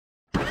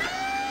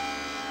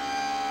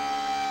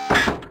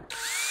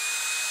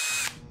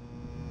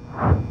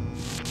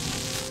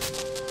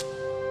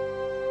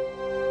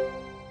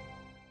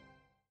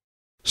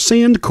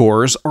Sand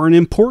cores are an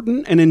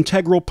important and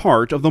integral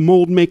part of the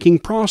mold-making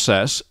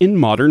process in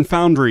modern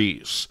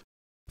foundries.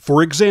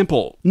 For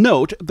example,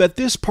 note that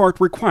this part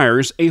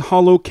requires a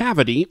hollow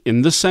cavity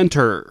in the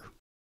center.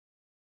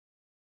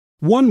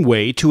 One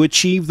way to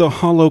achieve the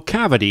hollow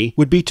cavity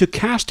would be to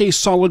cast a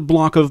solid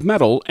block of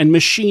metal and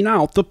machine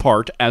out the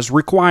part as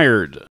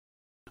required.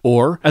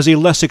 Or, as a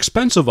less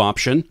expensive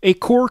option, a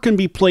core can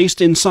be placed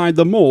inside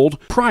the mold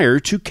prior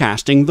to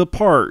casting the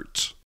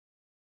part.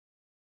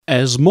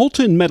 As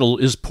molten metal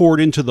is poured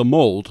into the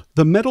mold,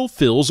 the metal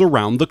fills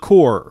around the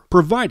core,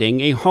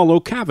 providing a hollow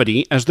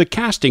cavity as the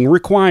casting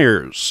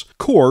requires.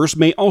 Cores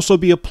may also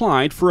be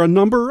applied for a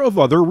number of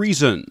other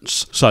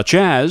reasons, such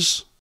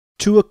as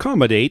to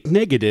accommodate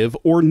negative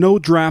or no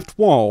draft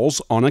walls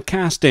on a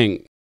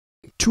casting,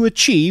 to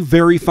achieve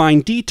very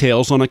fine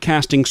details on a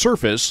casting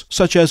surface,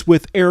 such as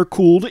with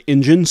air-cooled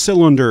engine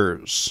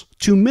cylinders,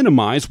 to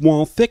minimize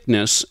wall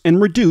thickness and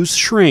reduce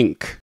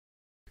shrink,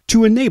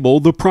 to enable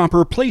the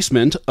proper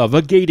placement of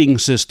a gating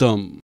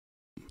system,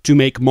 to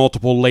make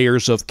multiple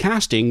layers of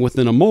casting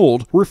within a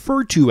mold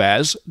referred to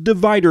as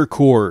divider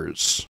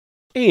cores,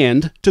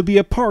 and to be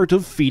a part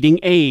of feeding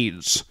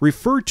aids,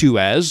 referred to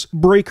as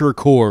breaker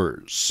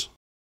cores.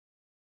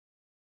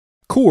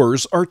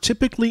 Cores are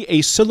typically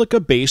a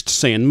silica-based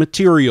sand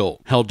material,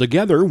 held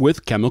together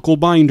with chemical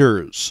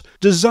binders,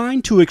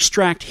 designed to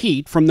extract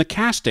heat from the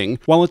casting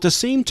while at the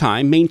same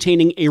time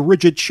maintaining a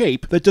rigid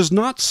shape that does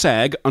not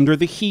sag under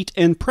the heat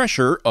and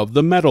pressure of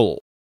the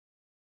metal.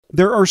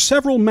 There are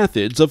several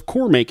methods of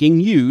core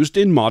making used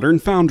in modern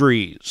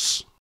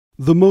foundries.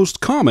 The most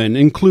common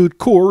include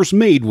cores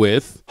made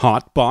with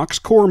hot box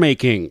core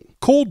making,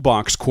 cold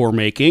box core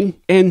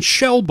making, and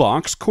shell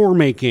box core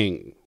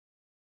making.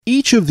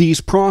 Each of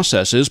these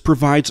processes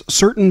provides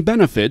certain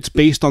benefits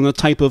based on the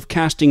type of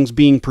castings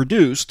being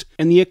produced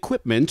and the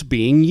equipment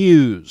being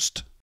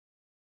used.